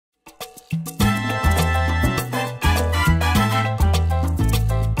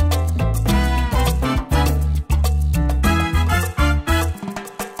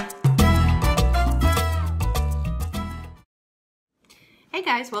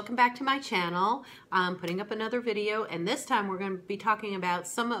guys, welcome back to my channel. I'm putting up another video, and this time we're going to be talking about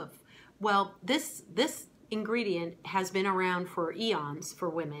some of, well, this ingredient has been around for eons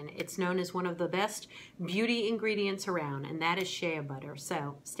for women. It's known as one of the best beauty ingredients around, and that is shea butter.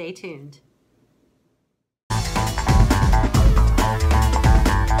 So stay tuned.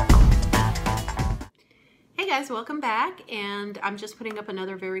 Hey guys, welcome back, and I'm just putting up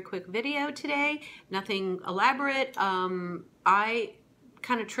another very quick video today. Nothing elaborate. I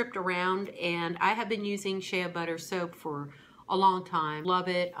kind of tripped around, and I have been using shea butter soap for a long time. Love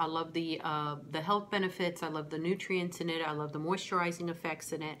it. I love the health benefits. I love the nutrients in it. I love the moisturizing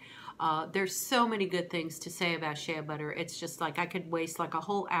effects in it. There's so many good things to say about shea butter. It's just like I could waste like a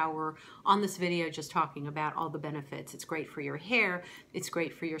whole hour on this video just talking about all the benefits. It's great for your hair. It's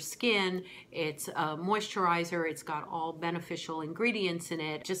great for your skin. It's a moisturizer. It's got all beneficial ingredients in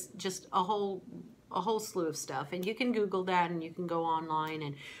it. Just a whole slew of stuff. And you can Google that, and you can go online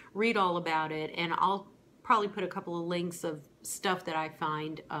and read all about it. And I'll probably put a couple of links of stuff that I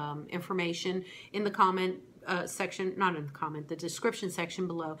find, information in the comment section, not in the comment, the description section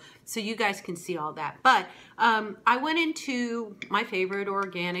below, so you guys can see all that. But I went into my favorite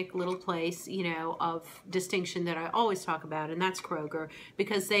organic little place, you know, of distinction that I always talk about, and that's Kroger,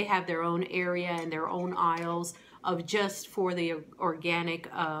 because they have their own area and their own aisles of just for the organic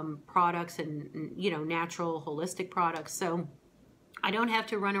products and, you know, natural holistic products. So I don't have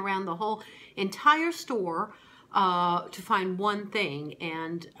to run around the whole entire store to find one thing.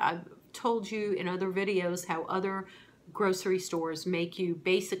 And I've told you in other videos how other grocery stores make you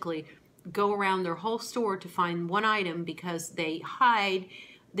basically go around their whole store to find one item, because they hide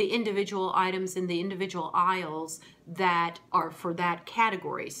the individual items in the individual aisles that are for that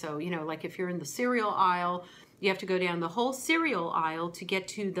category. So, you know, like if you're in the cereal aisle, you have to go down the whole cereal aisle to get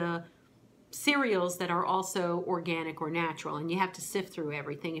to the cereals that are also organic or natural, and you have to sift through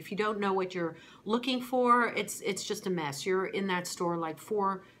everything. If you don't know what you're looking for, it's just a mess. You're in that store like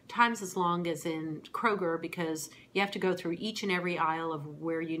 4 times as long as in Kroger, because you have to go through each and every aisle of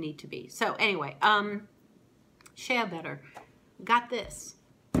where you need to be. So anyway, shea butter, got this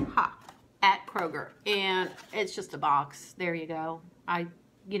at Kroger, and it's just a box. There you go. I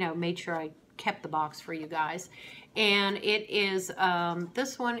made sure I kept the box for you guys. And it is,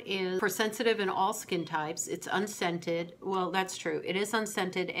 this one is for sensitive and all skin types. It's unscented. Well, that's true. It is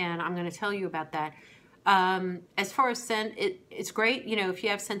unscented, and I'm going to tell you about that. As far as scent, it's great. You know, if you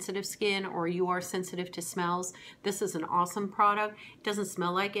have sensitive skin or you are sensitive to smells, this is an awesome product. It doesn't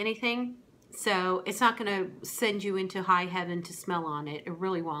smell like anything, so it's not going to send you into high heaven to smell on it. It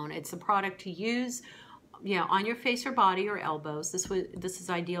really won't. It's a product to use, you know, on your face or body or elbows. This is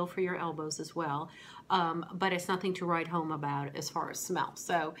ideal for your elbows as well. But it's nothing to write home about as far as smell.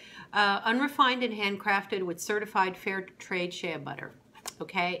 So unrefined and handcrafted with certified fair trade shea butter.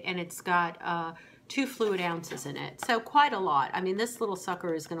 Okay, and it's got 2 fluid ounces in it. So quite a lot. I mean, this little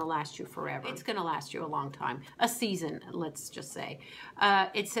sucker is going to last you forever. It's going to last you a long time. A season, let's just say.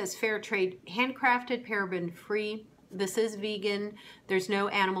 It says fair trade, handcrafted, paraben free. This is vegan. There's no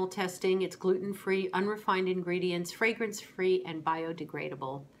animal testing. It's gluten-free, unrefined ingredients, fragrance-free, and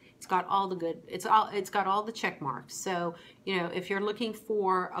biodegradable. It's got all the good. It's got all the check marks. So, you know, if you're looking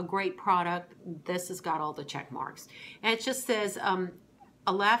for a great product, this has got all the check marks. And it just says,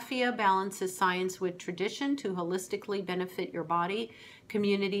 Alafia balances science with tradition to holistically benefit your body,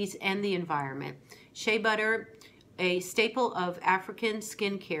 communities, and the environment. Shea butter, a staple of African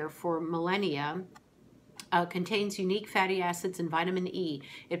skincare for millennia, contains unique fatty acids and vitamin E.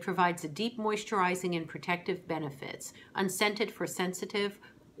 It provides a deep moisturizing and protective benefits, unscented for sensitive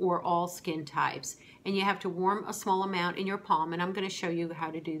or all skin types. And you have to warm a small amount in your palm, and I'm going to show you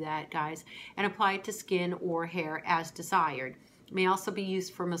how to do that, guys, and apply it to skin or hair as desired. It may also be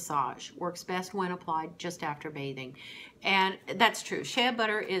used for massage. Works best when applied just after bathing. And that's true. Shea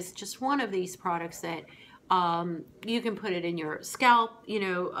butter is just one of these products that you can put it in your scalp, you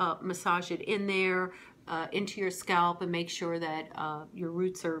know, massage it in there, into your scalp, and make sure that your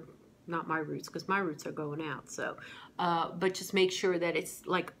roots are, not my roots, because my roots are going out, so but just make sure that it's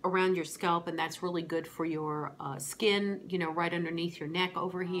like around your scalp, and that's really good for your skin, you know, right underneath your neck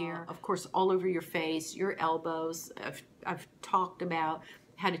over here, of course all over your face, your elbows. I've talked about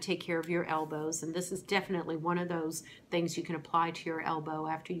how to take care of your elbows, and this is definitely one of those things you can apply to your elbow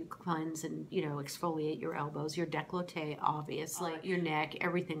after you cleanse and, you know, exfoliate your elbows, your décolleté, obviously, your neck,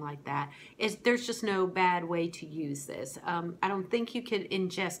 everything like that. There's just no bad way to use this. I don't think you can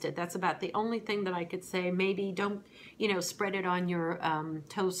ingest it. That's about the only thing that I could say. Maybe don't, you know, spread it on your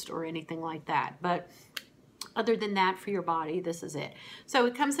toast or anything like that, but other than that, for your body, this is it. So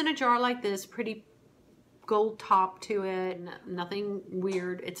it comes in a jar like this, pretty gold top to it, nothing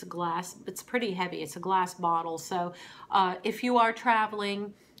weird. It's a glass, it's pretty heavy. It's a glass bottle. So if you are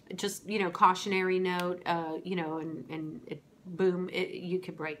traveling, just, you know, cautionary note, you know, and it, boom, you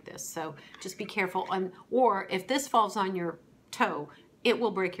could break this. So just be careful. Or if this falls on your toe, it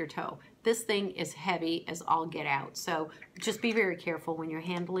will break your toe. This thing is heavy as all get out. So just be very careful when you're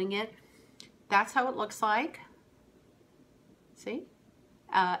handling it. That's how it looks like. See?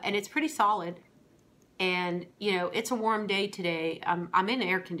 And it's pretty solid. And, you know, it's a warm day today. I'm in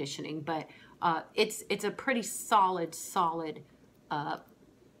air conditioning, but it's a pretty solid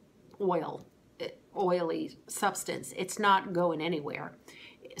oily substance. It's not going anywhere.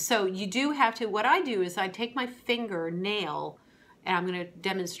 So you do have to, what I do is I take my fingernail, and I'm going to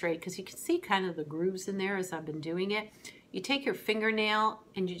demonstrate because you can see kind of the grooves in there as I've been doing it. You take your fingernail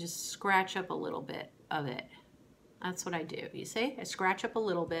and you just scratch up a little bit of it. That's what I do. You see? I scratch up a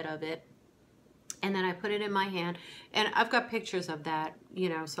little bit of it, and then I put it in my hand. And I've got pictures of that, you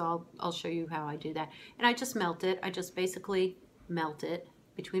know, so I'll show you how I do that. And I just melt it. I just basically melt it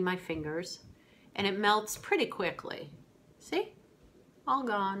between my fingers, and it melts pretty quickly. See? All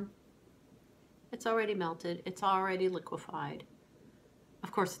gone. It's already melted. It's already liquefied.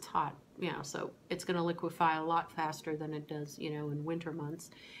 Of course, it's hot, you know, so it's going to liquefy a lot faster than it does, you know, in winter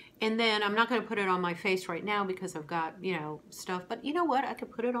months. And then I'm not going to put it on my face right now because I've got, you know, stuff. But you know what? I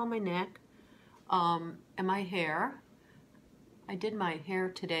could put it on my neck and my hair. I did my hair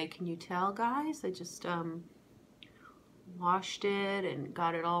today. Can you tell, guys? I just washed it and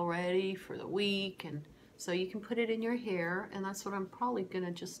got it all ready for the week. And so you can put it in your hair. And that's what I'm probably going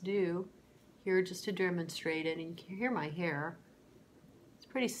to just do here just to demonstrate it. And you can hear my hair.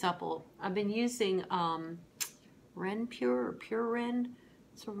 Pretty supple. I've been using Ren Pure or Pure Ren.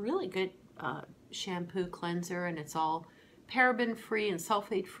 It's a really good shampoo cleanser, and it's all paraben free and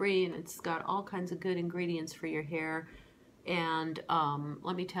sulfate free, and it's got all kinds of good ingredients for your hair. And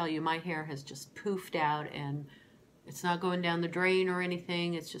let me tell you, my hair has just poofed out, and it's not going down the drain or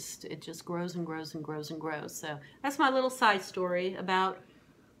anything. It's just, it just grows and grows and grows and grows. So that's my little side story about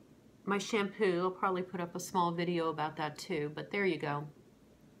my shampoo. I'll probably put up a small video about that too, but there you go.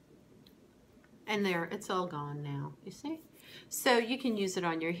 And there, it's all gone now, you see? So you can use it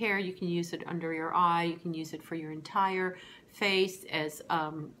on your hair, you can use it under your eye, you can use it for your entire face. As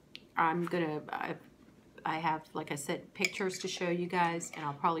I have, like I said, pictures to show you guys, and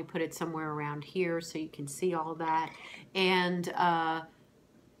I'll probably put it somewhere around here so you can see all that. And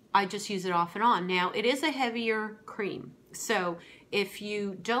I just use it off and on. Now, it is a heavier cream, so if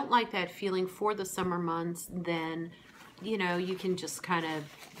you don't like that feeling for the summer months, then, you know, you can just kind of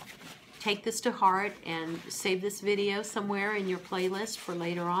take this to heart and save this video somewhere in your playlist for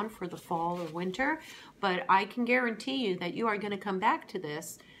later on for the fall or winter. But I can guarantee you that you are going to come back to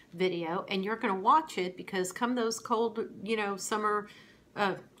this video and you're going to watch it, because come those cold, you know,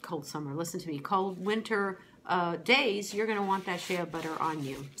 cold winter days, you're going to want that shea butter on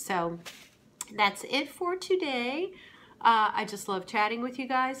you. So that's it for today. I just love chatting with you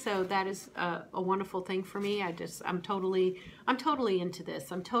guys, so that is a wonderful thing for me. I'm totally into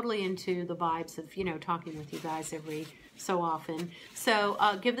this. I'm totally into the vibes of, you know, talking with you guys every so often. So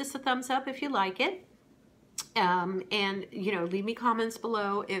give this a thumbs up if you like it. And, you know, leave me comments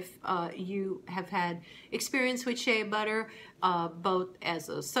below if you have had experience with shea butter, both as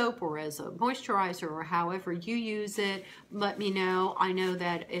a soap or as a moisturizer or however you use it. Let me know. I know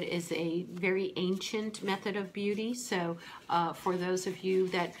that it is a very ancient method of beauty. So for those of you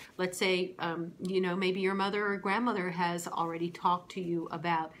that, let's say, you know, maybe your mother or grandmother has already talked to you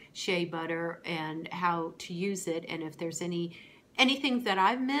about shea butter and how to use it, and if there's anything that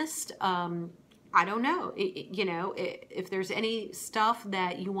I've missed, I don't know. You know, if there's any stuff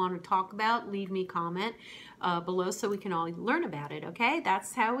that you want to talk about, leave me a comment below so we can all learn about it, okay?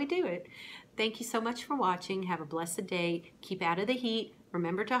 That's how we do it. Thank you so much for watching. Have a blessed day. Keep out of the heat.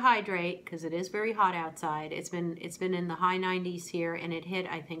 Remember to hydrate, because it is very hot outside. It's been in the high 90s here, and it hit,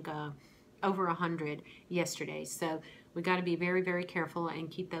 I think, over 100 yesterday. So we got to be very, very careful and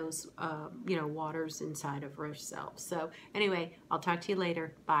keep those, you know, waters inside of ourselves. So anyway, I'll talk to you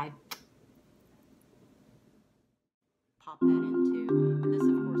later. Bye. Pop that in.